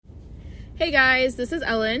Hey guys, this is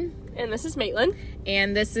Ellen. And this is Maitland.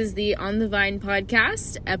 And this is the On the Vine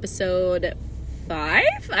podcast, episode 5,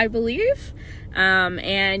 I believe.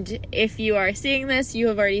 And if you are seeing this, you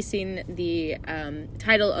have already seen the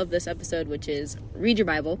title of this episode, which is Read Your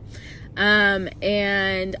Bible.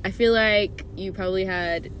 And I feel like you probably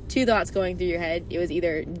had two thoughts going through your head. It was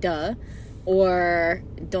either duh or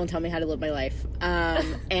don't tell me how to live my life.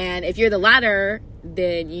 And if you're the latter,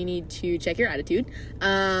 then you need to check your attitude.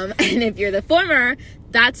 And if you're the former,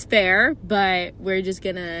 that's fair, but we're just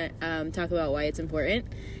gonna talk about why it's important.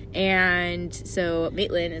 And so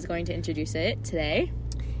Maitland is going to introduce it today.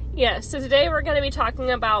 Yes, so today we're going to be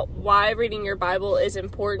talking about why reading your Bible is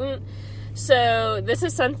important. So this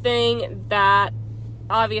is something that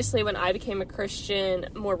obviously when I became a Christian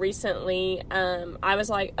more recently, I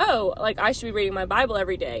was like, I should be reading my Bible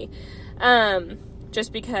every day.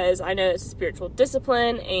 Just because I know it's a spiritual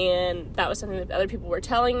discipline and that was something that other people were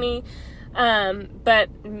telling me. But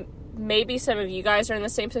maybe some of you guys are in the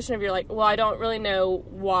same position of you're like, well, I don't really know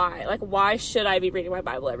why. Like, why should I be reading my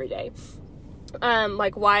Bible every day?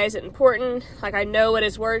 Why is it important? Like, I know what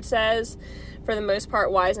His Word says. For the most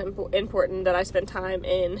part, why is it important that I spend time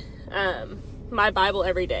in my Bible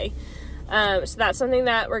every day? So that's something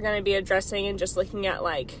that we're going to be addressing and just looking at,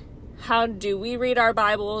 like, how do we read our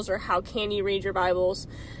Bibles, or how can you read your Bibles,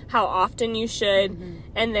 how often you should,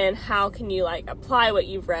 and then how can you, like, apply what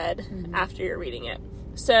you've read after you're reading it.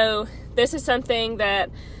 So this is something that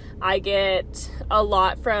I get a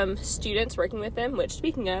lot from students working with them, which,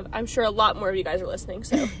 speaking of, I'm sure a lot more of you guys are listening.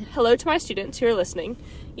 So hello to my students who are listening.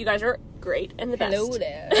 You guys are great and the best. Hello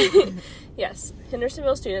there. Yes,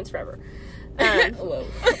 Hendersonville students forever. Whoa.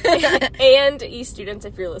 And East students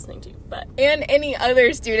if you're listening to. And any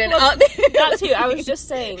other student out there. That too. I was just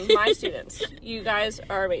saying, my students. You guys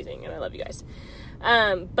are amazing and I love you guys.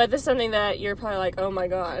 But this is something that you're probably like, oh my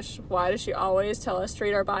gosh, why does she always tell us to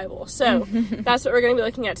read our Bible? So that's what we're going to be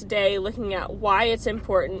looking at today, looking at why it's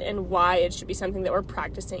important and why it should be something that we're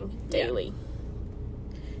practicing daily.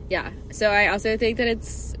 Yeah. So I also think that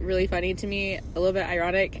it's really funny to me, a little bit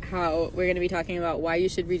ironic, how we're going to be talking about why you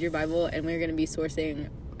should read your Bible and we're going to be sourcing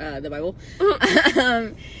the Bible.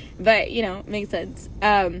 But, makes sense.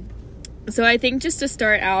 So I think just to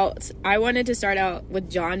start out, I wanted to start out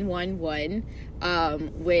with John 1:1.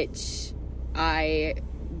 Which I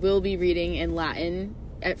will be reading in Latin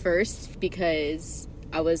at first because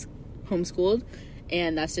I was homeschooled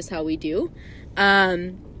and that's just how we do.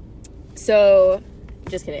 So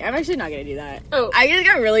just kidding. I'm actually not going to do that. Oh. I just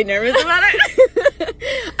got really nervous about it.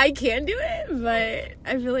 I can do it,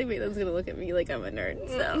 but I feel like Maitland's going to look at me like I'm a nerd.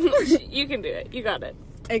 So You can do it. You got it.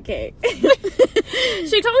 Okay.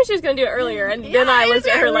 She told me she was going to do it earlier, and then I looked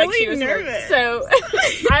at her like she was nervous. So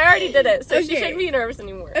I already did it, so she shouldn't be nervous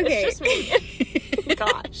anymore. Okay. It's just me.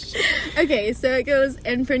 Gosh. Okay, so it goes,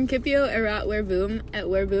 en principio erat verbum, et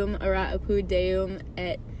verbum erat apud Deum,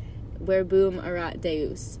 et verbum erat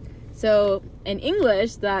Deus. So in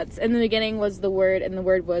English, that's, in the beginning was the Word, and the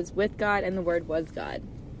Word was with God, and the Word was God.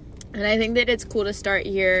 And I think that it's cool to start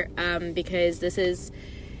here, because this is,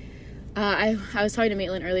 I was talking to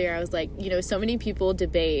Maitland earlier. I was like, so many people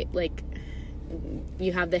debate, like,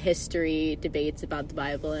 you have the history debates about the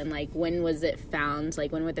Bible and, like, when was it found?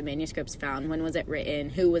 Like, when were the manuscripts found? When was it written?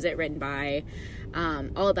 Who was it written by?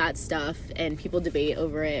 All of that stuff. And people debate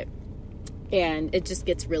over it. And it just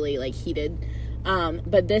gets really, like, heated.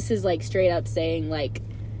 But this is, like, straight up saying, like,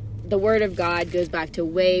 the Word of God goes back to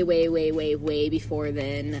way, way, way, way, way before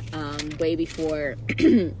then. Way before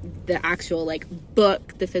the actual, like,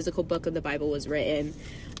 book, the physical book of the Bible was written.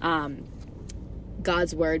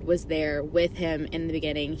 God's Word was there with Him in the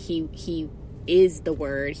beginning. He is the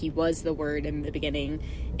Word. He was the Word in the beginning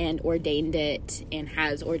and ordained it and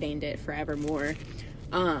has ordained it forevermore.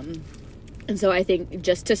 And so I think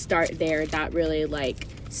just to start there, that really, like,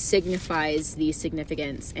 signifies the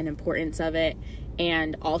significance and importance of it,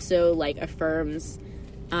 and also, like, affirms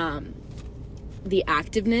the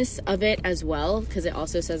activeness of it as well, because it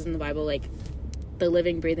also says in the Bible, like, the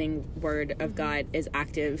living, breathing Word of God is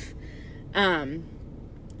active. And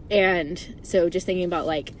so just thinking about,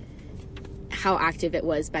 like, how active it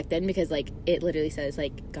was back then, because, like, it literally says,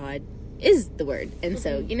 like, God is the Word. And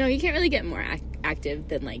so, you can't really get more active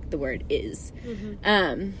than, like, the Word is.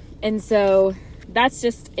 And so that's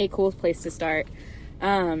just a cool place to start.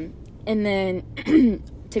 And then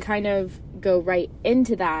to kind of go right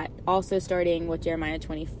into that, also starting with Jeremiah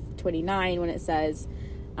 20:29, when it says,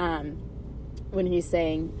 when he's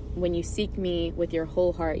saying, when you seek me with your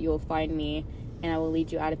whole heart, you will find me, and I will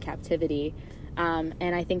lead you out of captivity. And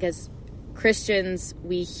I think as Christians,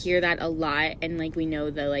 we hear that a lot, and, like, we know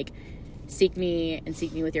the, like, seek me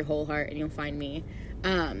with your whole heart and you'll find me.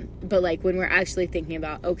 But like when we're actually thinking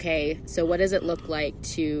about, okay, so what does it look like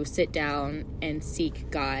to sit down and seek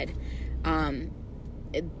God?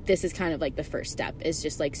 This is kind of like the first step, is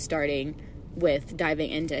just like starting with diving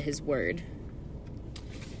into his word.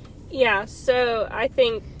 Yeah, so I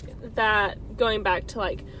think that going back to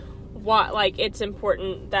like what, like, it's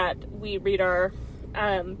important that we read our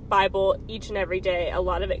Bible each and every day. A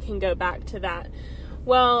lot of it can go back to that.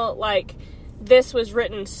 Well, like, this was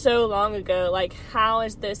written so long ago, like, how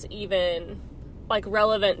is this even, like,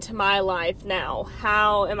 relevant to my life now?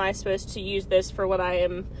 How am I supposed to use this for what I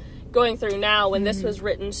am going through now when this was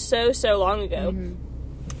written so long ago?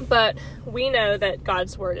 But we know that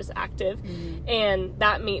God's word is active, and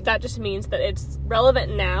that just means that it's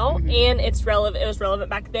relevant now, and it was relevant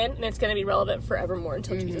back then, and it's going to be relevant forevermore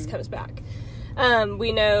until Jesus comes back.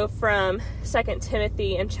 We know from 2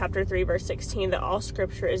 Timothy in chapter 3, verse 16, that all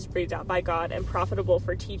scripture is breathed out by God and profitable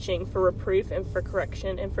for teaching, for reproof, and for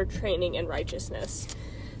correction, and for training in righteousness.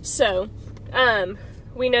 So,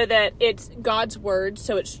 we know that it's God's word,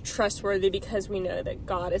 so it's trustworthy because we know that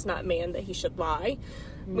God is not man that he should lie.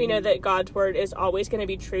 We know that God's word is always going to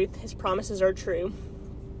be truth. His promises are true.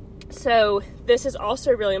 So this is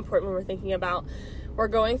also really important when we're thinking about, we're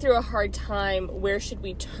going through a hard time, where should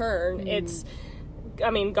we turn?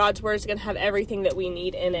 God's word is going to have everything that we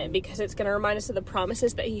need in it, because it's going to remind us of the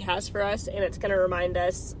promises that he has for us, and it's going to remind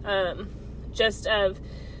us just of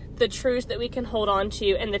the truths that we can hold on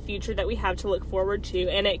to and the future that we have to look forward to,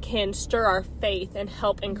 and it can stir our faith and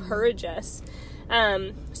help encourage us.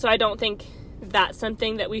 So I don't think that's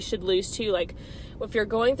something that we should lose to. Like, if you're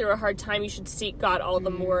going through a hard time, you should seek God all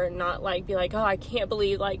the more, and not like be like, oh, I can't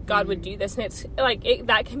believe like God would do this. And it's like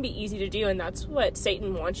that can be easy to do, and that's what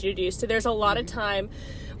Satan wants you to do. So there's a lot of time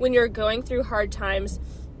when you're going through hard times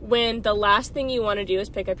when the last thing you want to do is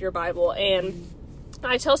pick up your Bible. And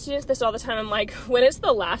I tell students this all the time. I'm like, when it's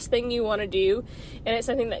the last thing you want to do and it's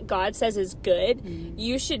something that God says is good,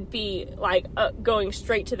 you should be like going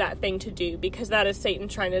straight to that thing to do, because that is Satan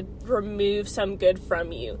trying to remove some good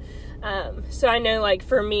from you. So I know, like,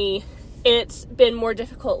 for me, it's been more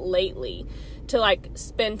difficult lately to like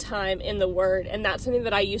spend time in the word, and that's something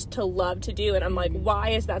that I used to love to do. And I'm like, why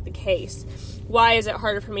is that the case? Why is it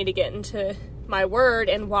harder for me to get into my word,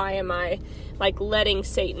 and why am I like letting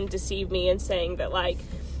Satan deceive me and saying that like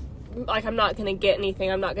I'm not going to get anything,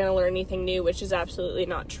 I'm not going to learn anything new, which is absolutely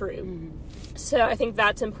not true. So I think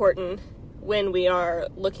that's important when we are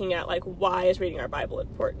looking at like, why is reading our Bible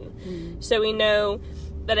important? So we know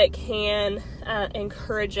that it can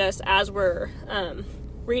encourage us as we're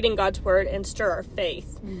reading God's word and stir our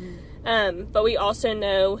faith. But we also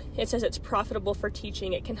know it says it's profitable for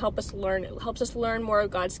teaching. It can help us learn. It helps us learn more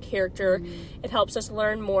of God's character. It helps us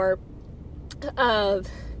learn more of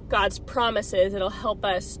God's promises. It'll help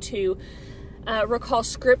us to recall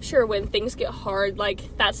scripture when things get hard.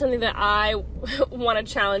 Like, that's something that I want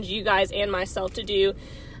to challenge you guys and myself to do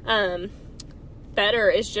better,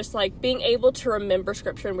 is just like being able to remember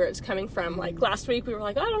scripture and where it's coming from. Like last week we were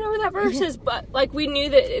like, I don't know where that verse is, but like we knew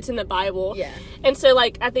that it's in the Bible. And so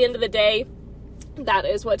like at the end of the day, that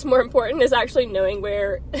is what's more important, is actually knowing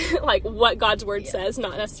where like what God's word says,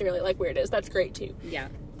 not necessarily like where it is. That's great too.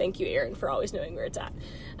 Thank you, Aaron, for always knowing where it's at.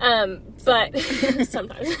 But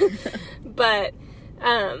sometimes but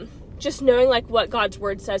just knowing like what God's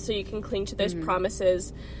word says, so you can cling to those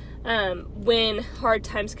promises when hard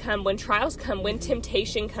times come, when trials come, when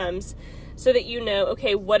temptation comes, so that you know,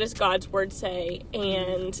 okay, what does God's word say?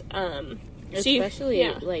 And especially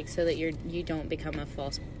like so that you don't become a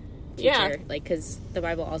false teacher, like, because the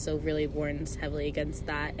Bible also really warns heavily against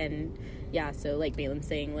that. And so like Maitland's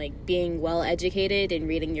saying, like being well educated and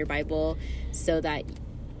reading your Bible, so that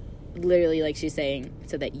literally, like she's saying,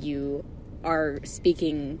 so that you are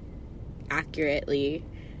speaking accurately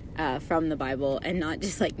from the Bible and not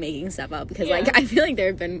just like making stuff up. Because like I feel like there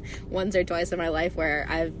have been once or twice in my life where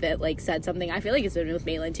I've been like said something. I feel like it's been with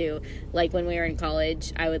Maitland too. Like when we were in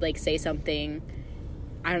college, I would like say something,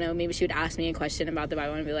 I don't know, maybe she would ask me a question about the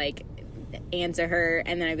Bible and I'd be like, answer her,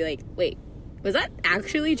 and then I'd be like, wait, was that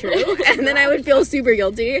actually true? And then I would feel super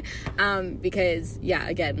guilty because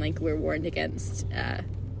again, like we're warned against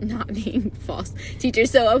not being false teachers.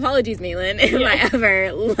 So apologies, Maitland, if I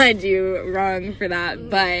ever led you wrong for that.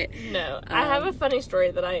 But no, I have a funny story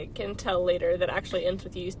that I can tell later that actually ends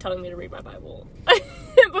with you telling me to read my Bible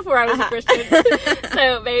before I was a Christian.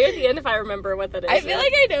 So maybe at the end, if I remember what that is. I feel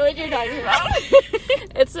like I know what you're talking about.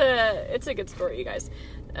 It's a good story, you guys.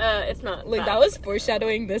 It's not. Like, that was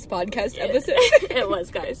foreshadowing this podcast episode. It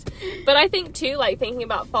was, guys. But I think, too, like, thinking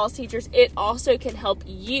about false teachers, it also can help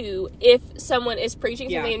you if someone is preaching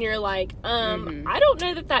something and you're like, I don't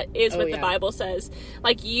know that is what the Bible says.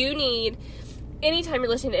 Like, you need... Anytime you're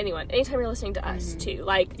listening to anyone, anytime you're listening to us too,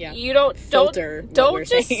 like you don't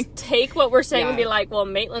just take what we're saying and be like, well,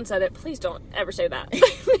 Maitland said it. Please don't ever say that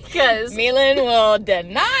because Maitland will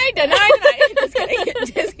deny.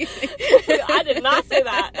 Just kidding. I did not say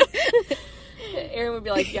that. Erin would be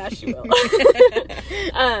like, yeah, she will.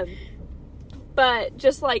 But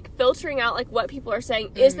just, like, filtering out, like, what people are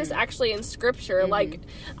saying. Is this actually in Scripture? Like,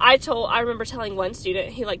 I remember telling one student,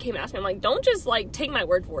 he, like, came and asked me, I'm like, don't just, like, take my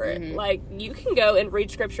word for it. Like, you can go and read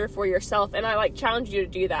Scripture for yourself. And I, like, challenge you to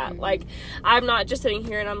do that. Like, I'm not just sitting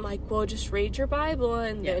here and I'm like, well, just read your Bible.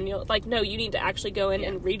 And then you'll, like, no, you need to actually go in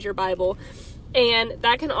and read your Bible. And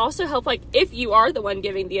that can also help, like, if you are the one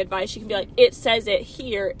giving the advice, you can be like, it says it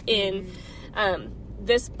here in,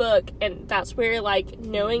 this book, and that's where, like,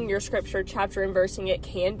 knowing your scripture chapter and versing it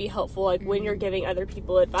can be helpful, like, when you're giving other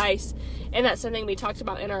people advice. And that's something we talked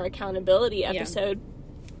about in our accountability episode.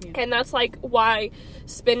 And that's, like, why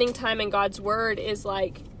spending time in God's Word is,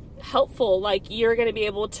 like, helpful. Like, you're going to be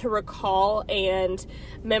able to recall and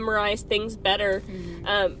memorize things better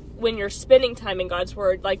when you're spending time in God's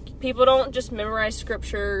Word. Like, people don't just memorize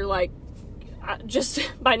scripture, like, just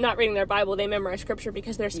by not reading their Bible. They memorize scripture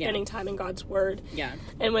because they're spending time in God's Word.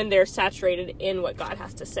 And when they're saturated in what God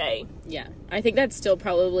has to say. I think that's still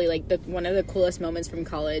probably, like, one of the coolest moments from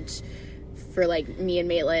college for, like, me and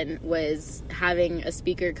Maitland was having a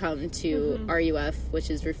speaker come to RUF,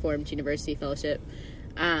 which is Reformed University Fellowship.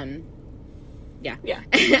 Sure. I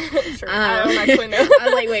don't actually know. I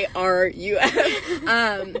was like, wait,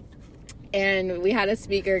 RUF? And we had a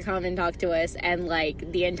speaker come and talk to us, and,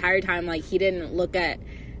 like, the entire time, like, he didn't look at,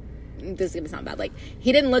 this is gonna sound bad, like,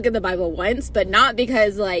 he didn't look at the Bible once, but not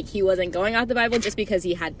because, like, he wasn't going off the Bible, just because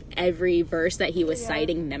he had every verse that he was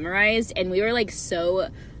citing memorized, and we were, like, so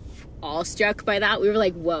awestruck by that. We were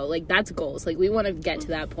like, whoa, like, that's goals. Like, we want to get to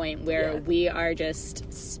that point where we are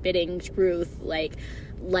just spitting truth, like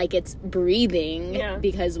it's breathing,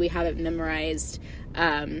 because we have it memorized.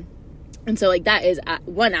 And so, like, that is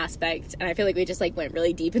one aspect, and I feel like we just, like, went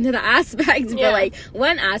really deep into the aspects, but, like,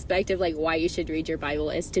 one aspect of, like, why you should read your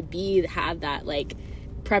Bible is to have that, like,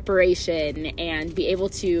 preparation and be able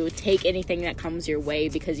to take anything that comes your way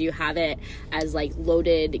because you have it as, like,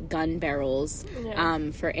 loaded gun barrels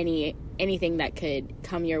for anything that could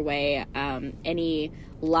come your way, any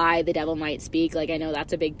lie the devil might speak. Like, I know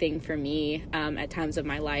that's a big thing for me at times of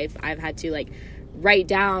my life. I've had to, like, write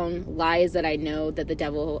down lies that I know that the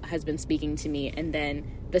devil has been speaking to me, and then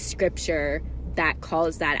the scripture that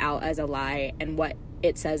calls that out as a lie and what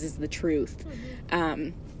it says is the truth.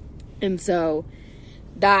 And so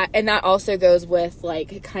that also goes with,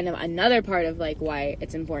 like, kind of another part of, like, why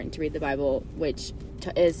it's important to read the Bible, which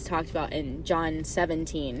is talked about in John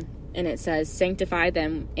 17, and it says, sanctify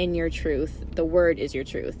them in your truth, the word is your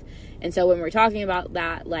truth. And so when we're talking about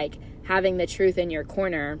that, like, having the truth in your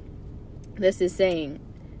corner, this is saying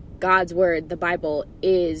God's word, the Bible,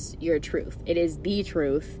 is your truth. It is the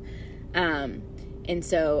truth. And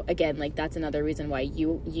so, again, like, that's another reason why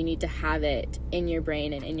you need to have it in your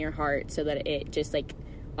brain and in your heart so that it just, like,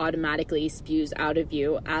 automatically spews out of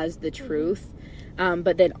you as the truth.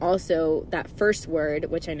 But then also that first word,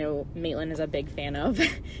 which I know Maitland is a big fan of,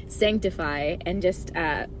 sanctify, and just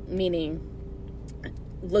meaning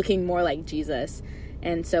looking more like Jesus.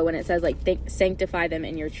 And so when it says, like, sanctify them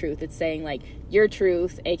in your truth, it's saying, like, your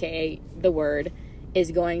truth, aka the word, is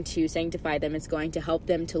going to sanctify them. It's going to help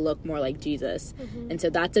them to look more like Jesus. And so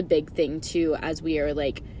that's a big thing too, as we are,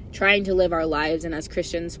 like, trying to live our lives, and as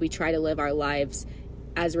Christians we try to live our lives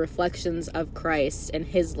as reflections of Christ and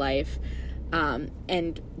his life.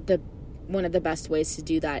 And one of the best ways to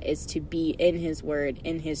do that is to be in his word,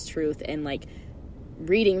 in his truth, and, like,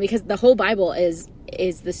 reading, because the whole Bible is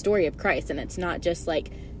the story of Christ, and it's not just,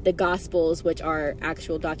 like, the Gospels, which are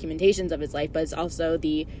actual documentations of his life, but it's also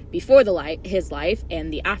the before his life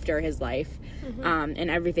and the after his life, and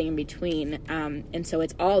everything in between. And so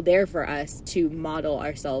it's all there for us to model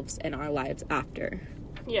ourselves and our lives after.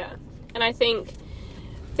 Yeah. And I think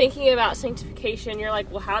thinking about sanctification, you're like,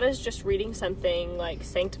 well, how does just reading something, like,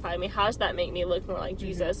 sanctify me? How does that make me look more like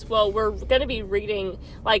Jesus? Well, we're going to be reading,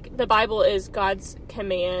 like, the Bible is God's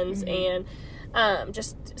commands and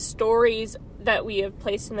just stories that we have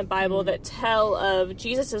placed in the Bible that tell of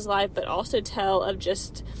Jesus's life, but also tell of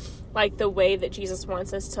just like the way that Jesus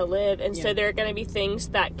wants us to live. And so there are going to be things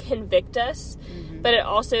that convict us, but it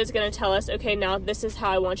also is going to tell us, okay, now this is how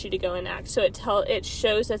I want you to go and act. So it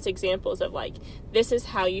shows us examples of like, this is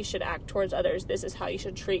how you should act towards others. This is how you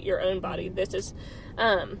should treat your own body. This is,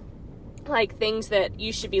 like things that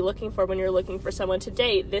you should be looking for when you're looking for someone to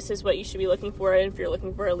date. This is what you should be looking for if you're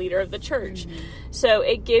looking for a leader of the church. So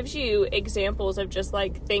it gives you examples of just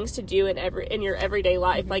like things to do in your everyday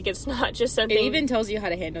life. Like it's not just something. It even tells you how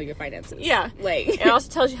to handle your finances. Yeah, like it also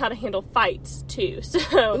tells you how to handle fights too.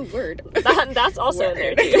 So ooh, word. That's also in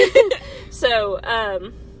there too. So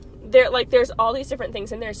there's all these different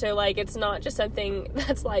things in there. So like it's not just something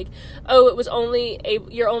that's like, oh, it was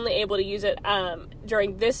you're only able to use it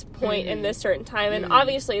during this point in this certain time. And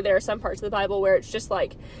obviously there are some parts of the Bible where it's just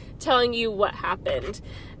like telling you what happened,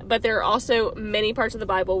 but there are also many parts of the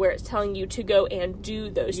Bible where it's telling you to go and do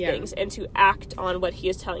those things and to act on what he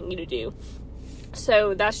is telling you to do.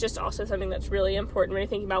 So that's just also something that's really important when you're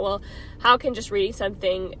thinking about, well, how can just reading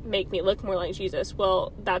something make me look more like Jesus?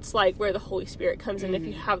 Well, that's like where the Holy Spirit comes in. If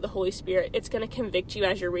you have the Holy Spirit, it's going to convict you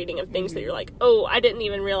as you're reading of things that you're like, oh, I didn't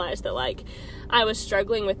even realize that like I was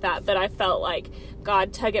struggling with that, but I felt like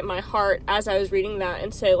God tug at my heart as I was reading that.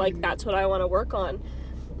 And so like that's what I want to work on.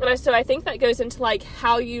 And so I think that goes into like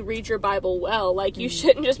how you read your Bible well. Like you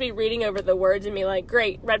shouldn't just be reading over the words and be like,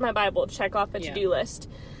 great, read my Bible, check off a to-do list.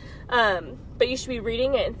 But you should be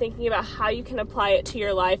reading it and thinking about how you can apply it to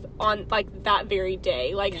your life on like that very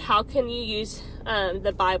day. Like how can you use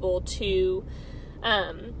the Bible to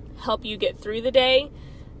help you get through the day.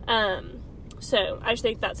 So I just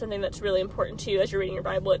think that's something that's really important too as you're reading your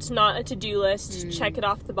Bible. It's not a to-do list, check it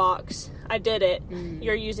off the box, I did it.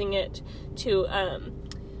 You're using it to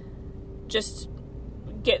just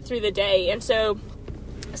get through the day. And so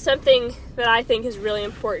something that I think is really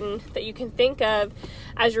important that you can think of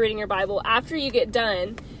as you're reading your Bible, after you get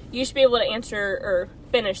done, you should be able to answer or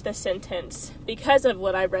finish the sentence, because of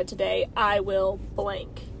what I read today, I will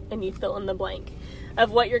blank, and you fill in the blank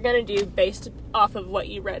of what you're going to do based off of what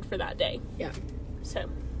you read for that day. Yeah. So.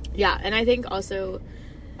 Yeah, and I think also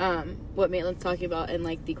what Maitland's talking about and,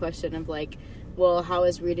 like, the question of, like, well, how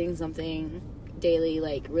is reading something daily,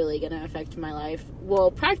 like, really going to affect my life?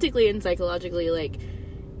 Well, practically and psychologically, like,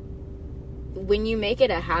 when you make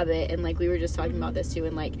it a habit, and, like, we were just talking about this, too,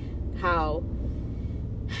 and, like, how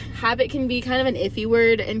habit can be kind of an iffy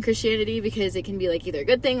word in Christianity, because it can be, like, either a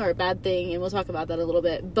good thing or a bad thing, and we'll talk about that a little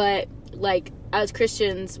bit, but, like, as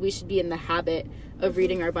Christians, we should be in the habit of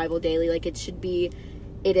reading our Bible daily. Like, it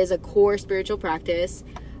is a core spiritual practice,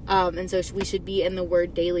 and so we should be in the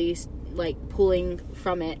Word daily, like, pulling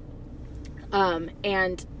from it,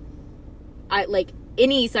 and I, like,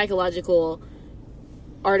 any psychological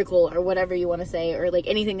article or whatever you want to say, or, like,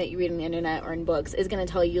 anything that you read on the internet or in books is going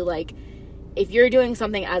to tell you, like, if you're doing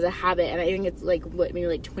something as a habit, and I think it's, like, what, maybe,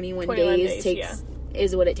 like, 21 days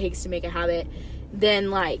is what it takes to make a habit,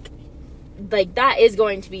 then, like, that is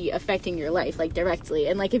going to be affecting your life, like, directly.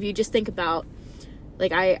 And, like, if you just think about,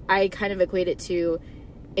 like, I kind of equate it to,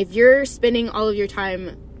 if you're spending all of your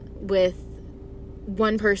time with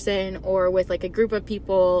one person or with, like, a group of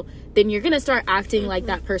people, then you're gonna start acting like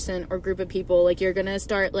that person or group of people. Like, you're gonna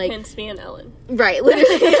start, like... Hence me and Ellen. Right,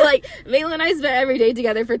 literally. Like, Maitland and I spent every day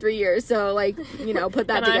together for 3 years, so, like, you know, put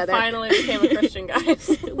that and together. I finally became a Christian,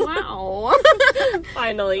 guys. Wow.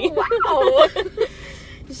 Finally. Wow.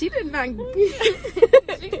 She did not.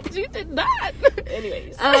 she did not.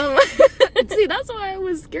 Anyways. See, that's why I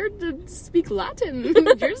was scared to speak Latin.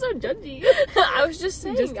 You're so judgy. I was just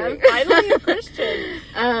saying, I'm finally a Christian.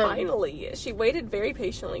 Finally. She waited very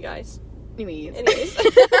patiently, guys. Anyways.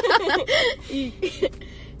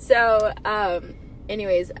 So,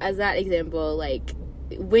 anyways, as that example, like,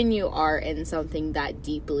 when you are in something that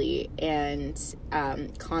deeply and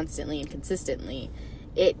constantly and consistently,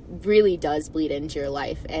 it really does bleed into your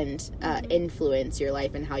life and influence your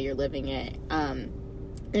life and how you're living it.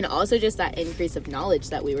 And also just that increase of knowledge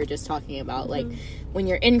that we were just talking about. Like, when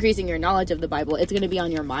you're increasing your knowledge of the Bible, it's going to be on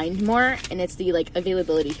your mind more, and it's the, like,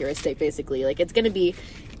 availability heuristic, basically. Like, it's going to be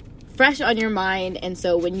fresh on your mind, and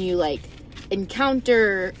so when you, like,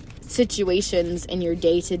 encounter situations in your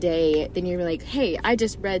day-to-day, then you're like, hey, I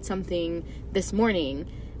just read something this morning,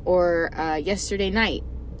 or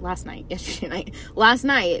last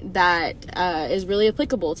night that is really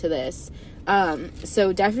applicable to this.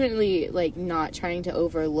 So definitely, like, not trying to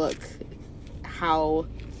overlook how,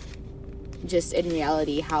 just in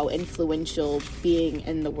reality, how influential being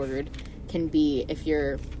in the Word can be if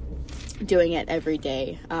you're doing it every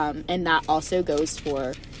day. And that also goes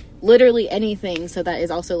for literally anything. So that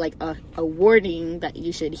is also, like, a warning that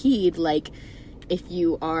you should heed. Like, if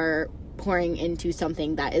you are pouring into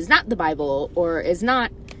something that is not the Bible, or is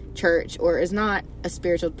not church, or is not a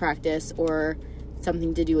spiritual practice, or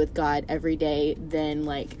something to do with God every day, then,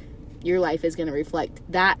 like, your life is going to reflect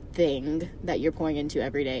that thing that you're pouring into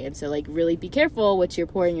every day. And so, like, really be careful what you're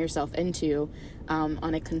pouring yourself into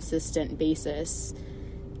on a consistent basis.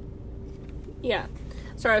 Yeah.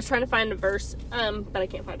 Sorry, I was trying to find a verse, but I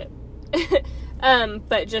can't find it.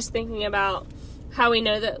 But just thinking about how we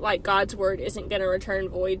know that, like, God's word isn't going to return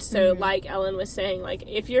void. So, like Ellen was saying, like,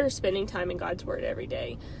 if you're spending time in God's word every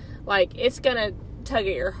day, like, it's going to tug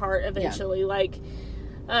at your heart eventually. Like,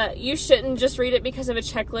 you shouldn't just read it because of a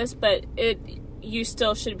checklist, but you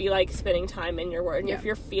still should be, like, spending time in your word. And if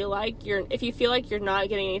you feel like you're not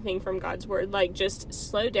getting anything from God's word, like, just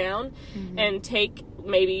slow down and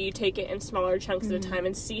maybe you take it in smaller chunks at a time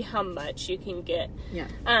and see how much you can get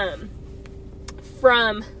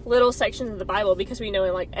from little sections of the Bible, because we know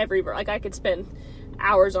in, like, every verse, like, I could spend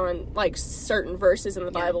hours on, like, certain verses in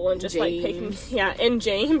the Bible and just James. Like picking in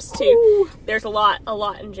James too. Ooh. There's a lot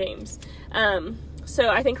in James. So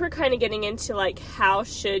I think we're kind of getting into, like, how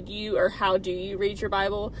do you read your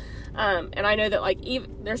Bible? And I know that, like,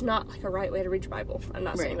 there's not, like, a right way to read your Bible. I'm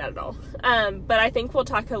not saying that at all. But I think we'll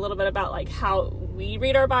talk a little bit about, like, how we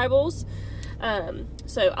read our Bibles.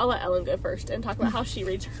 So I'll let Ellen go first and talk about how she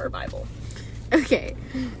reads her Bible. Okay.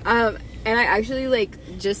 And I actually,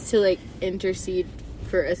 like, just to, like, intercede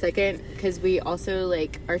for a second, because we also,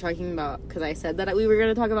 like, are talking about, because I said that we were going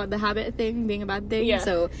to talk about the habit thing being a bad thing. Yeah.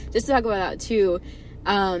 So just to talk about that too,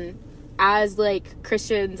 as, like,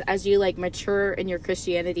 Christians, as you, like, mature in your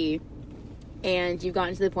Christianity and you've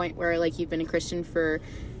gotten to the point where, like, you've been a Christian for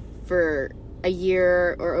a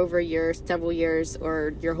year or over a year, several years,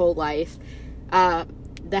 or your whole life,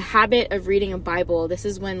 the habit of reading a Bible, this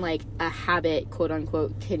is when, like, a habit, quote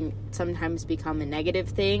unquote, can sometimes become a negative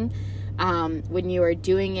thing. When you are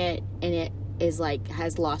doing it and it is, like,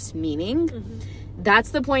 has lost meaning.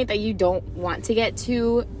 That's the point that you don't want to get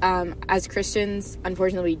to. As Christians,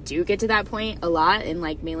 unfortunately, we do get to that point a lot. And,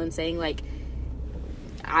 like Malin's saying, like,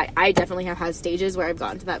 I definitely have had stages where I've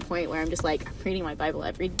gotten to that point where I'm just like, I'm reading my Bible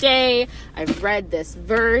every day. I've read this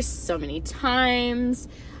verse so many times.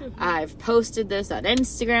 I've posted this on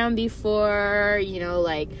Instagram before, you know,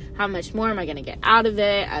 like, how much more am I going to get out of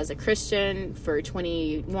it as a Christian for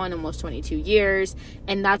 21, almost 22 years?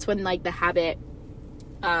 And that's when, like, the habit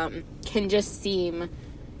can just seem,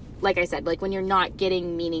 like I said, like, when you're not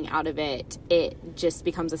getting meaning out of it, it just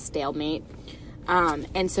becomes a stalemate.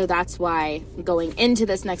 And so that's why going into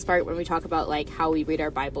this next part, when we talk about, like, how we read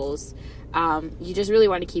our Bibles, you just really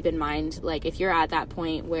want to keep in mind, like, if you're at that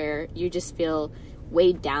point where you just feel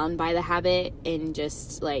weighed down by the habit and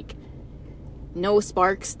just, like, no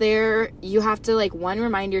sparks there, you have to, like,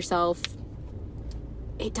 remind yourself,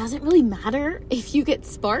 it doesn't really matter if you get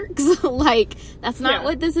sparks. Like, that's not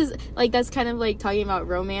what this is. Like, that's kind of like talking about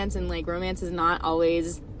romance, and, like, romance is not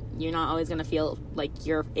always, you're not always going to feel like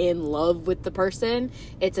you're in love with the person.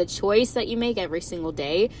 It's a choice that you make every single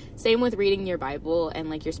day. Same with reading your Bible and,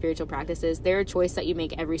 like, your spiritual practices. They're a choice that you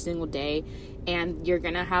make every single day, and you're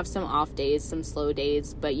going to have some off days, some slow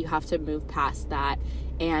days, but you have to move past that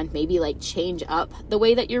and maybe, like, change up the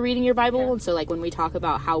way that you're reading your Bible. And so, like, when we talk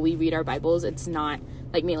about how we read our Bibles, it's not,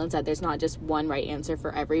 like Malin said, there's not just one right answer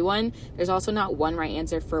for everyone. There's also not one right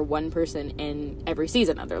answer for one person in every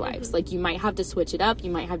season of their lives. Like, you might have to switch it up.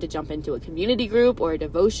 You might have to jump into a community group or a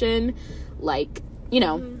devotion, like, you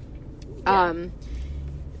know.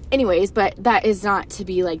 Anyways, but that is not to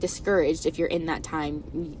be, like, discouraged if you're in that time.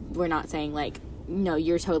 We're not saying, like, no,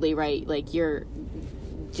 you're totally right. Like, you're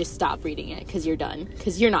just stop reading it because you're done.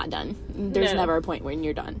 Because you're not done. There's never a point when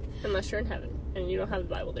you're done. Unless you're in heaven and you don't have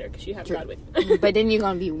the Bible there because you have God with you. But then you're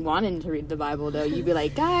going to be wanting to read the Bible, though. You'd be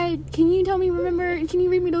like, God, can you can you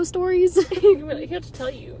read me those stories? You have to tell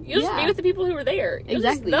you. You'll just be with the people who were there.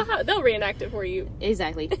 Exactly. They'll reenact it for you.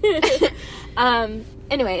 Exactly.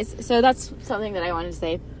 Anyways, so that's something that I wanted to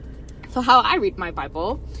say. So how I read my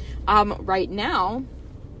Bible, right now,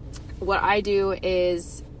 what I do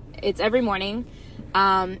is, it's every morning.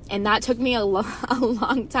 And that took me a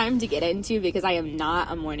long time to get into because I am not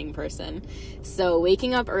a morning person. So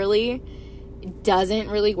waking up early doesn't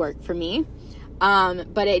really work for me.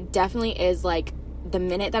 But it definitely is, like, the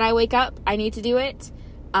minute that I wake up, I need to do it.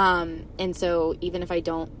 And so even if I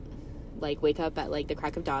don't, like, wake up at, like, the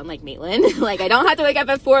crack of dawn, like Maitland, like, I don't have to wake up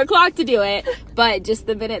at 4:00 to do it, but just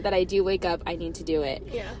the minute that I do wake up, I need to do it.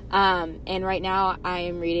 Yeah. And right now I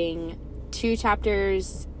am reading 2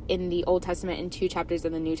 chapters in the Old Testament and 2 chapters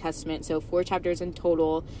in the New Testament, so 4 chapters in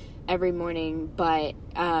total every morning. But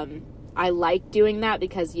I like doing that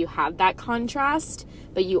because you have that contrast,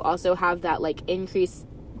 but you also have that, like, increased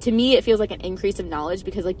to me, it feels like an increase of knowledge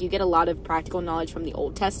because, like, you get a lot of practical knowledge from the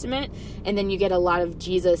Old Testament, and then you get a lot of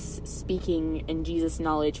Jesus speaking and Jesus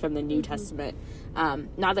knowledge from the New Testament.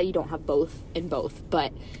 Not that you don't have both in both,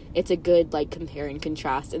 but it's a good, like, compare and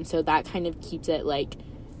contrast, and so that kind of keeps it, like,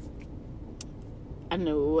 I don't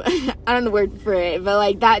know, I don't know the word for it, but,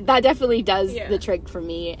 like, that definitely does the trick for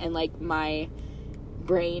me and, like, my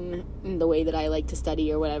brain and the way that I like to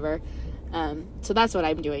study or whatever. So that's what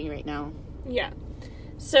I'm doing right now. Yeah.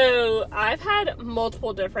 So I've had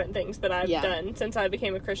multiple different things that I've done since I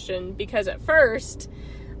became a Christian, because at first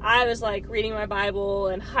I was like reading my Bible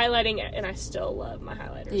and highlighting it, and I still love my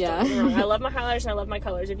highlighters. Yeah. Don't get me wrong. I love my highlighters and I love my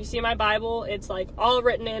colors. If you see my Bible, it's like all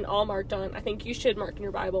written in, all marked on. I think you should mark in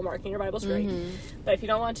your Bible. Marking your Bible's great. But if you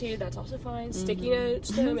don't want to, that's also fine. Sticky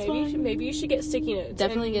notes. So maybe you should get sticky notes.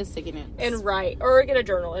 Definitely get sticky notes. And write, or get a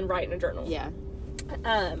journal and write in a journal. Yeah.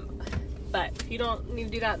 But if you don't need to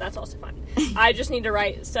do that, that's also fine. I just need to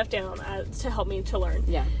write stuff down to help me to learn.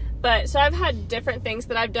 Yeah. But, so I've had different things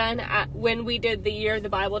that I've done when we did the Year of the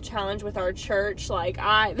Bible Challenge with our church. Like,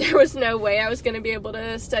 there was no way I was going to be able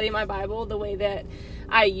to study my Bible the way that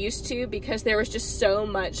I used to, because there was just so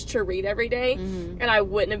much to read every day, and I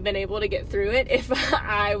wouldn't have been able to get through it if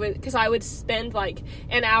because I would spend, like,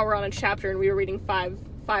 an hour on a chapter, and we were reading five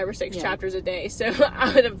or six chapters a day, so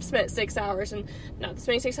I would have spent 6 hours, and not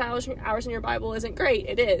spending 6 hours in your Bible isn't great.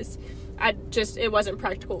 It is. It wasn't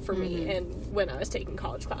practical for me, and when I was taking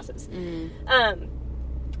college classes.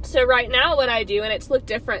 So right now what I do, and it's looked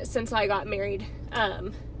different since I got married,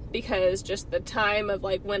 because just the time of,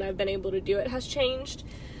 like, when I've been able to do it has changed.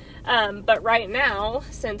 But right now,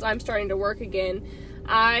 since I'm starting to work again,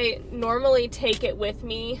 I normally take it with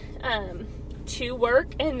me, to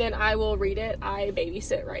work, and then I will read it. I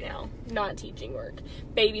babysit right now, not teaching work,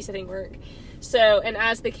 babysitting work. So, and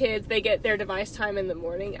as the kids, they get their device time in the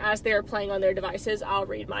morning, as they're playing on their devices, I'll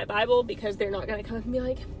read my Bible, because they're not going to come up and be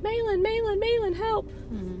like, Maylin, help.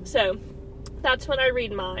 So that's when I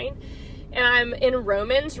read mine. And I'm in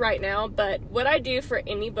Romans right now, but what I do for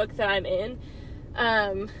any book that I'm in,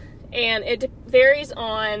 and it varies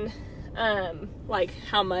on, like,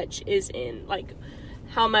 how much is in, like,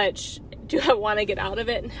 how much do I want to get out of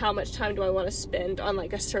it, and how much time do I want to spend on,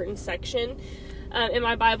 like, a certain section. In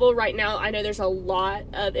my Bible right now, I know there's a lot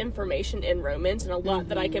of information in Romans and a lot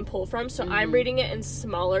that I can pull from, so I'm reading it in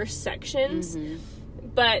smaller sections.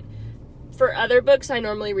 But for other books, I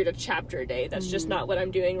normally read a chapter a day. That's just not what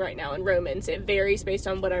I'm doing right now in Romans. It varies based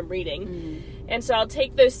on what I'm reading. And so I'll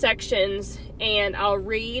take those sections and I'll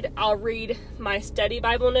read my study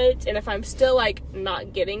Bible notes, and if I'm still, like,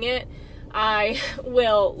 not getting it, I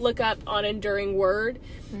will look up on Enduring Word,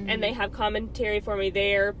 and they have commentary for me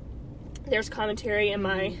there. There's commentary in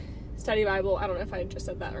my study Bible. I don't know if I just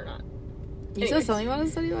said that or not. You said something about a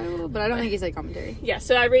study Bible, but I don't think you said commentary. Yeah,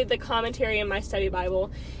 so I read the commentary in my study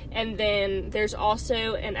Bible, and then there's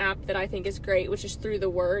also an app that I think is great, which is Through the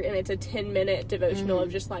Word, and it's a 10-minute devotional of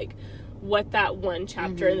just, like, what that one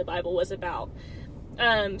chapter in the Bible was about.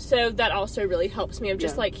 So that also really helps me of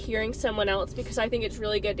just, like, hearing someone else, because I think it's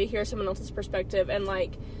really good to hear someone else's perspective. And,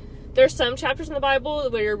 like, there's some chapters in the Bible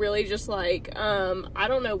where you're really just like, I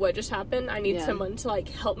don't know what just happened. I need someone to, like,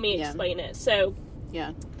 help me explain it. So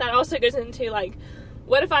that also goes into, like,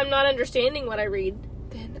 what if I'm not understanding what I read?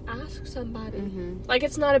 Then ask somebody. Like,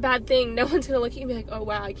 it's not a bad thing. No one's gonna look at you and be like, oh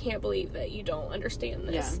wow, I can't believe that you don't understand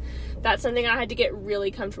this. That's something I had to get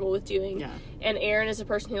really comfortable with doing. And Aaron is a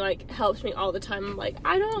person who, like, helps me all the time. I'm like,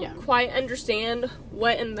 I don't quite understand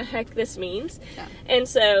what in the heck this means. And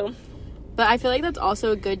so, but I feel like that's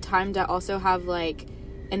also a good time to also have, like,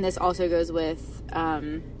 and this also goes with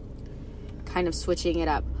kind of switching it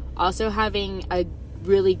up, also having a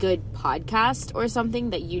really good podcast or something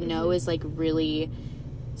that you know is, like, really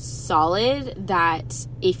solid, that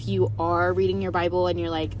if you are reading your Bible and you're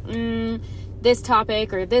like, this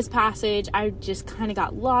topic or this passage I just kind of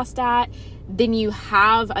got lost at, then you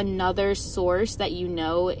have another source that you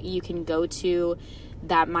know you can go to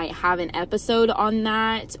that might have an episode on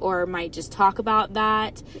that, or might just talk about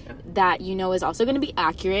that, that you know is also going to be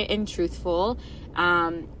accurate and truthful,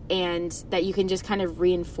 and that you can just kind of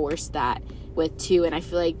reinforce that with too. And I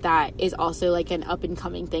feel like that is also, like, an up and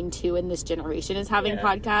coming thing too in this generation, is having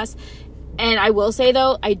podcasts. And I will say,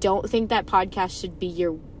 though, I don't think that podcast should be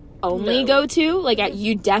your only go-to. Like,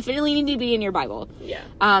 you definitely need to be in your Bible.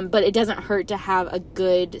 But it doesn't hurt to have a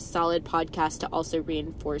good, solid podcast to also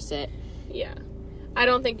reinforce it. I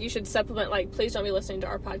don't think you should supplement, like, please don't be listening to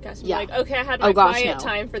our podcast and Yeah. be like, okay, I had my quiet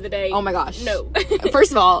time for the day. Oh my gosh. No.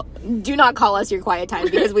 First of all, do not call us your quiet time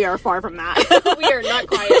because we are far from that. We are not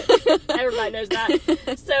quiet. Everybody knows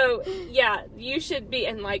that. So, yeah, you should be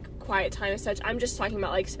in, like, quiet time and such. I'm just talking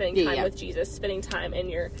about, like, spending time with Jesus, spending time in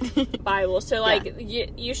your Bible. So, like,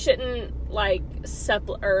 you shouldn't, like,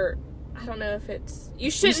 or I don't know if it's... You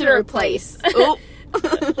shouldn't replace. Oh.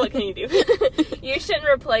 What can you do? You shouldn't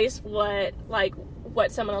replace what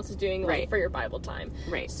someone else is doing, like, for your Bible time.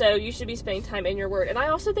 Right. So you should be spending time in your Word. And I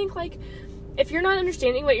also think, like, if you're not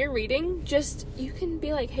understanding what you're reading, you can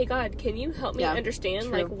be like, hey, God, can you help me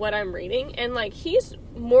understand, like, what I'm reading? And, like, He's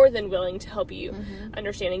more than willing to help you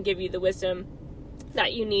understand and give you the wisdom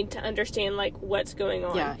that you need to understand, like, what's going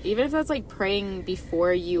on. Yeah, even if that's, like, praying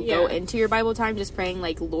before you go into your Bible time, just praying,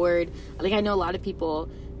 like, Lord, like, I know a lot of people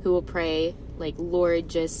who will pray, like, Lord,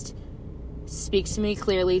 just speak to me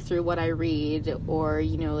clearly through what I read, or,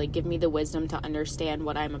 you know, like, give me the wisdom to understand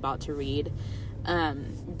what I'm about to read.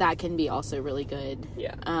 That can be also really good.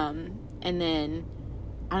 Yeah. And then,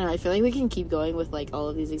 I don't know, I feel like we can keep going with, like, all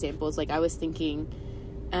of these examples. Like, I was thinking,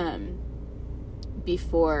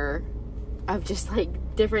 before, of just,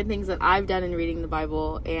 like, different things that I've done in reading the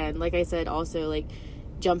Bible, and, like I said, also, like,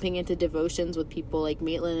 jumping into devotions with people, like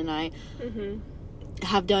Maitland and I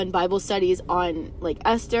have done Bible studies on, like,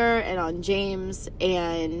 Esther and on James,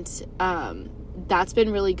 and that's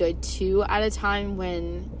been really good too, at a time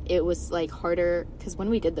when it was, like, harder, because when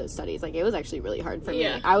we did those studies, like, it was actually really hard for me.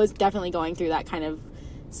 I was definitely going through that kind of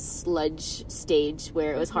sludge stage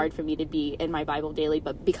where it was hard for me to be in my Bible daily,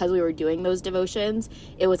 but because we were doing those devotions,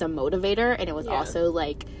 it was a motivator, and it was also,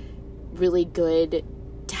 like, really good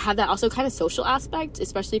to have that also kind of social aspect,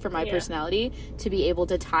 especially for my personality, to be able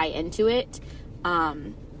to tie into it.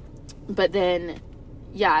 But then,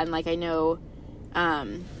 and, like, I know,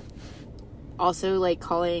 also, like,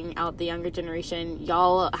 calling out the younger generation,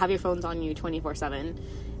 y'all have your phones on you 24/7,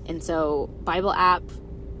 and so Bible app,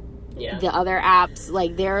 the other apps,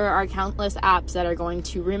 like, there are countless apps that are going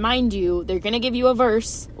to remind you, they're going to give you a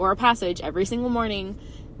verse or a passage every single morning,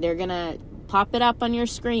 they're going to pop it up on your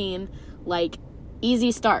screen, like,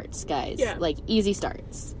 easy starts, guys, like, easy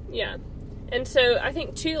starts. And so I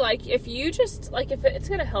think too, like, if you just, like, if it's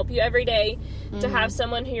going to help you every day to have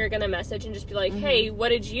someone who you're going to message and just be like, hey, what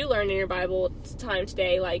did you learn in your Bible time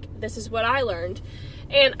today? Like, this is what I learned.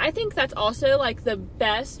 And I think that's also, like, the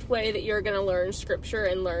best way that you're going to learn scripture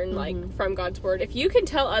and learn, like, from God's word. If you can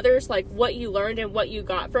tell others, like, what you learned and what you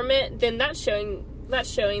got from it, then that's showing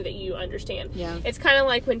that you understand. It's kind of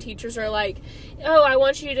like when teachers are like, oh, I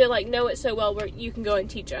want you to, like, know it so well where you can go and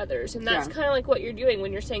teach others. And that's kind of like what you're doing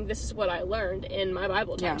when you're saying, this is what I learned in my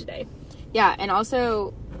Bible time today. And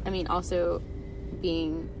also, I mean, also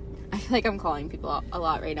being, I feel like I'm calling people a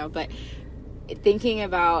lot right now, but thinking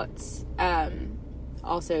about,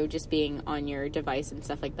 also just being on your device and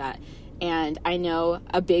stuff like that. And I know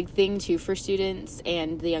a big thing too for students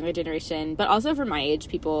and the younger generation, but also for my age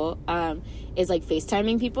people, is, like,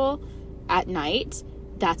 FaceTiming people at night.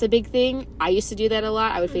 That's a big thing. I used to do that a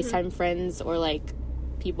lot. I would FaceTime friends or, like,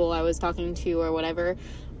 people I was talking to or whatever.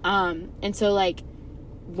 And so, like,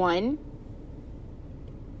 one,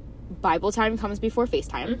 Bible time comes before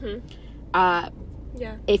FaceTime.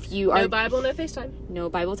 If you are... No Bible, no FaceTime. No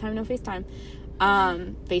Bible time, no FaceTime.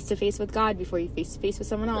 Face-to-face with God before you face-to-face with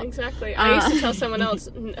someone else. Exactly. I used to tell someone else,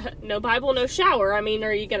 no Bible, no shower. I mean,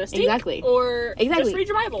 are you going to stink? Exactly. Or just read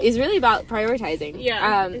your Bible? It's really about prioritizing.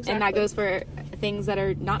 Exactly. And that goes for things that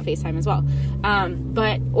are not FaceTime as well.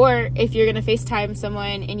 Or if you're going to FaceTime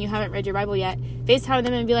someone and you haven't read your Bible yet, FaceTime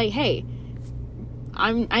them and be like, hey,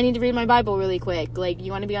 I need to read my Bible really quick. Like,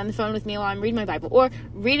 you want to be on the phone with me while I'm reading my Bible? Or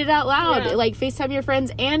read it out loud. Like, FaceTime your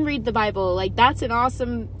friends and read the Bible. Like, that's an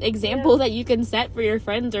awesome example that you can set for your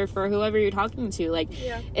friends or for whoever you're talking to. Like,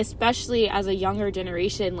 especially as a younger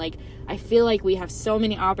generation, like, I feel like we have so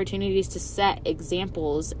many opportunities to set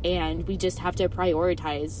examples, and we just have to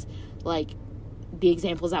prioritize, like, the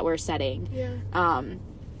examples that we're setting.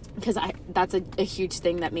 Because that's a huge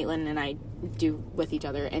thing that Maitland and I do with each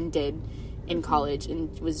other and did in college,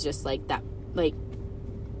 and was just like that, like,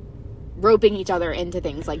 roping each other into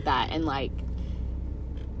things like that, and, like,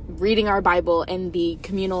 reading our Bible in the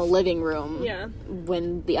communal living room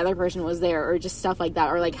when the other person was there, or just stuff like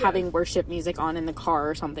that, or, like, having worship music on in the car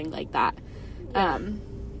or something like that. That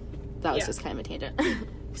was just kind of a tangent.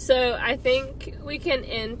 So I think we can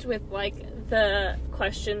end with, like, the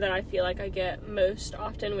question that I feel like I get most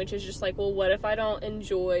often, which is just like, well, what if I don't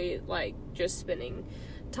enjoy, like, just spending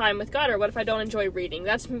time with God? Or what if I don't enjoy reading?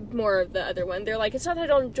 That's more of the other one. They're like, it's not that I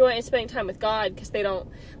don't enjoy spending time with God, because they don't,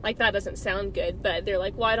 like, that doesn't sound good, but they're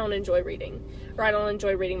like, well, I don't enjoy reading, or I don't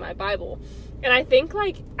enjoy reading my Bible. And I think,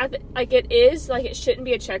 like, it is, like, it shouldn't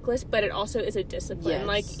be a checklist, but it also is a discipline. Yes,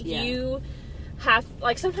 like, yeah. you have,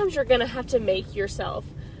 like, sometimes you're gonna have to make yourself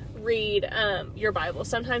read your Bible.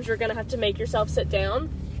 Sometimes you're gonna have to make yourself sit down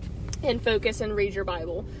and focus and read your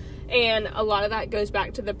Bible. And a lot of that goes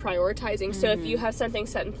back to the prioritizing. Mm-hmm. So if you have something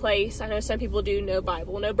set in place, I know some people do no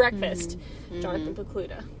Bible, no breakfast. Mm-hmm. Jonathan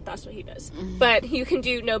Pokluda, that's what he does. Mm-hmm. But you can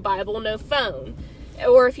do no Bible, no phone.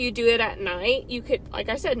 Or if you do it at night, you could, like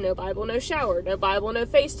I said, no Bible, no shower, no Bible, no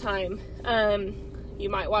FaceTime. You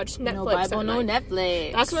might watch Netflix. No Bible, no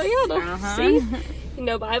Netflix. That's what, yeah. See?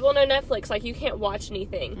 No Bible, no Netflix. Like, you can't watch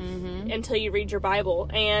anything until you read your Bible.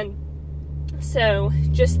 And so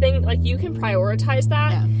just think, like, you can prioritize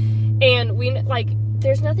that. Yeah. And we, like,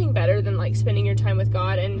 there's nothing better than, like, spending your time with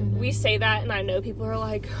God. And we say that, and I know people are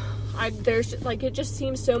like, it just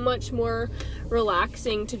seems so much more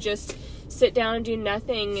relaxing to just sit down and do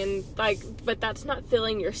nothing. And, like, but that's not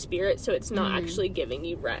filling your spirit, so it's not actually giving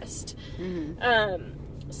you rest.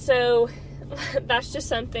 So that's just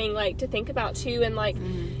something, like, to think about, too. And, like,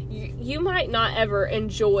 you might not ever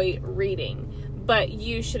enjoy reading, but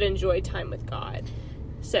you should enjoy time with God.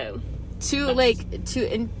 So to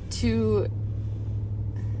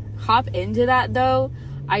hop into that, though,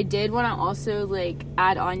 I did want to also, like,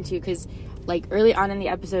 add on to, because, like, early on in the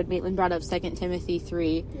episode, Maitland brought up 2 Timothy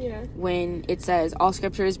 3, when it says, all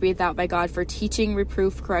scripture is breathed out by God for teaching,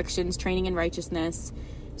 reproof, corrections, training in righteousness,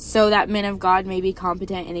 so that men of God may be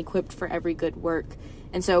competent and equipped for every good work.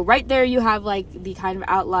 And so right there you have, like, the kind of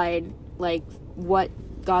outline, like, what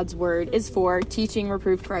God's word is for: teaching,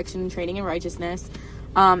 reproof, correction, training in righteousness.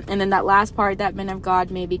 And then that last part, that men of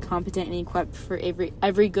God may be competent and equipped for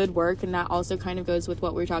every good work. And that also kind of goes with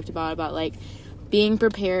what we talked about, like, being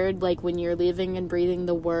prepared, like, when you're living and breathing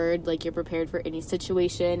the word, like, you're prepared for any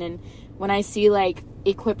situation. And when I see, like,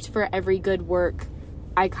 equipped for every good work,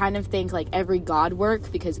 I kind of think, like, every God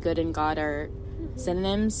work, because good and God are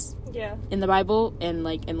synonyms in the Bible and,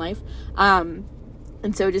 like, in life. And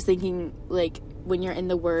so just thinking, like, when you're in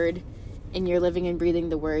the word and you're living and breathing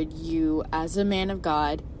the word, you, as a man of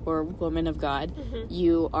God or woman of God,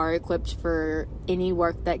 you are equipped for any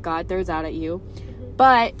work that God throws out at you.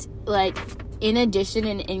 But, like, in addition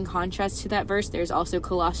and in contrast to that verse, there's also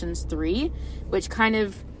Colossians 3, which kind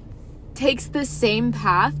of takes the same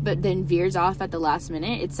path but then veers off at the last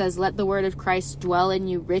minute. It says, let the word of Christ dwell in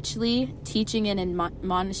you richly, teaching and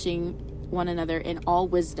admonishing one another in all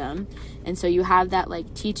wisdom. And so you have that,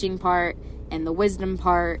 like, teaching part and the wisdom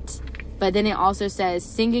part. But then it also says,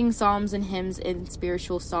 singing psalms and hymns and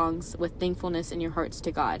spiritual songs with thankfulness in your hearts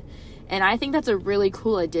to God. And I think that's a really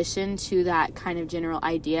cool addition to that kind of general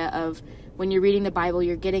idea of, when you're reading the Bible,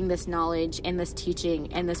 you're getting this knowledge and this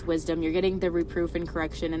teaching and this wisdom. You're getting the reproof and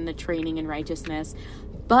correction and the training in righteousness.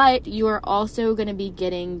 But you are also going to be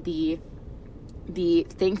getting the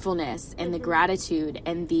thankfulness and the gratitude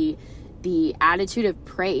and the attitude of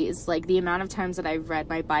praise. Like, the amount of times that I've read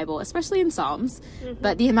my Bible, especially in Psalms,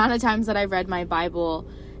 but the amount of times that I've read my Bible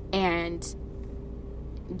and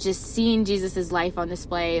just seen Jesus's life on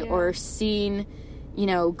display, or seen, you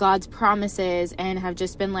know, God's promises, and have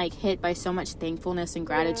just been, like, hit by so much thankfulness and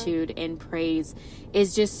gratitude and praise,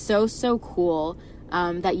 is just so cool.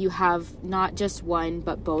 That you have not just one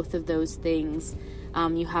but both of those things.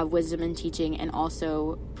 You have wisdom and teaching, and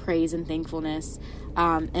also praise and thankfulness.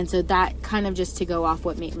 And so that kind of, just to go off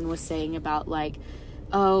what Maitland was saying about, like,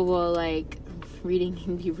 oh, well, like, reading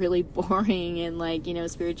can be really boring, and, like, you know,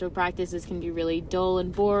 spiritual practices can be really dull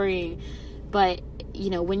and boring. But, you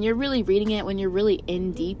know, when you're really reading it, when you're really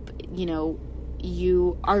in deep, you know,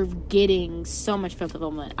 you are getting so much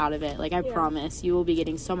fulfillment out of it. Like, I promise you will be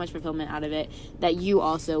getting so much fulfillment out of it, that you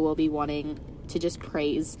also will be wanting to just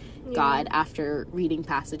praise God after reading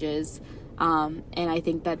passages. And I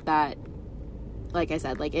think that, like I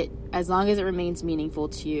said, like, it, as long as it remains meaningful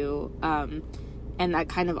to you, and that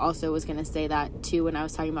kind of also was going to say that too when I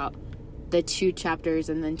was talking about the 2 chapters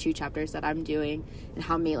and then 2 chapters that I'm doing, and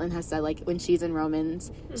how Maitland has said, like, when she's in Romans,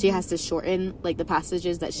 she has to shorten, like, the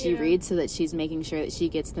passages that she reads, so that she's making sure that she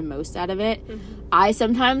gets the most out of it. I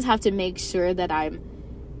sometimes have to make sure that I'm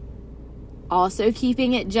also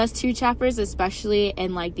keeping it just 2 chapters, especially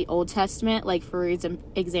in, like, the Old Testament. Like, for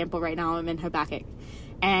example, right now I'm in Habakkuk,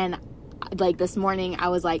 and, like, this morning I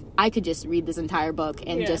was like, I could just read this entire book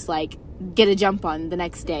and just, like, get a jump on the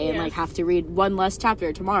next day, and like, have to read one less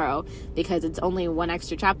chapter tomorrow, because it's only one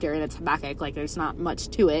extra chapter and it's Habakkuk. Like, there's not much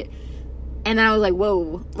to it. And I was like,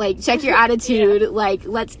 whoa, like, check your attitude. Like,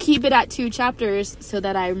 let's keep it at 2 chapters so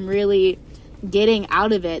that I'm really getting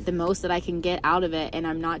out of it the most that I can get out of it, and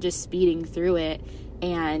I'm not just speeding through it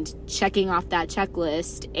and checking off that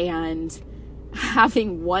checklist and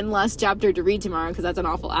having one less chapter to read tomorrow, because that's an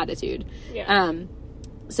awful attitude. Yeah.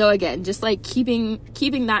 So again, just like keeping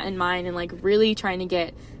that in mind and like really trying to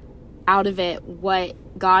get out of it what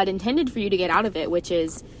God intended for you to get out of it, which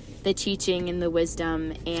is the teaching and the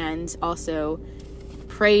wisdom, and also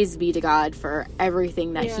praise be to God for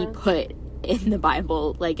everything that he put in the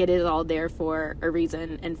Bible. Like, it is all there for a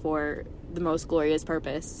reason and for the most glorious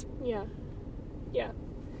purpose. Yeah.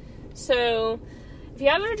 So, if you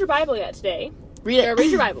haven't read your Bible yet today, Read it. go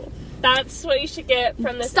read your Bible. That's what you should get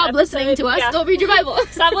from this Stop episode. listening to us. Yeah. Go read your Bible.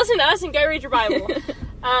 Stop listening to us and go read your Bible.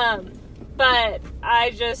 But I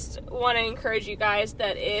just want to encourage you guys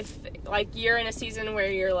that if, like, you're in a season where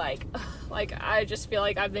you're like, ugh, like, I just feel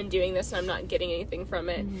like I've been doing this and I'm not getting anything from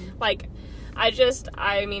it. Mm-hmm. Like, I'm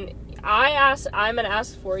going to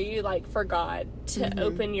ask for you, like, for God to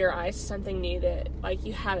open your eyes to something new that, like,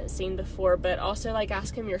 you haven't seen before, but also, like,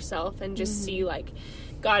 ask him yourself and just see, like,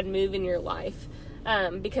 God move in your life.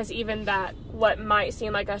 Because even that, what might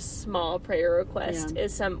seem like a small prayer request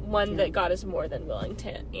is one that God is more than willing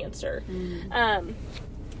to answer.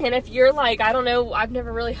 And if you're like, I don't know, I've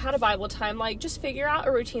never really had a Bible time, like, just figure out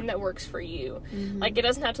a routine that works for you. Like, it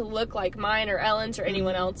doesn't have to look like mine or Ellen's or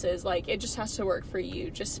anyone else's. Like, it just has to work for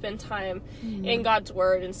you. Just spend time in God's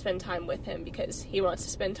Word and spend time with him, because he wants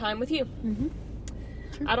to spend time with you.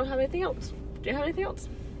 I don't have anything else. Do you have anything else?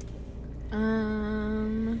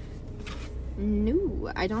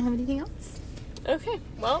 No, I don't have anything else. Okay,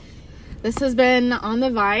 well. This has been On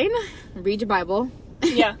the Vine. Read your Bible.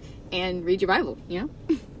 Yeah. And read your Bible, you know?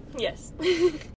 Yes.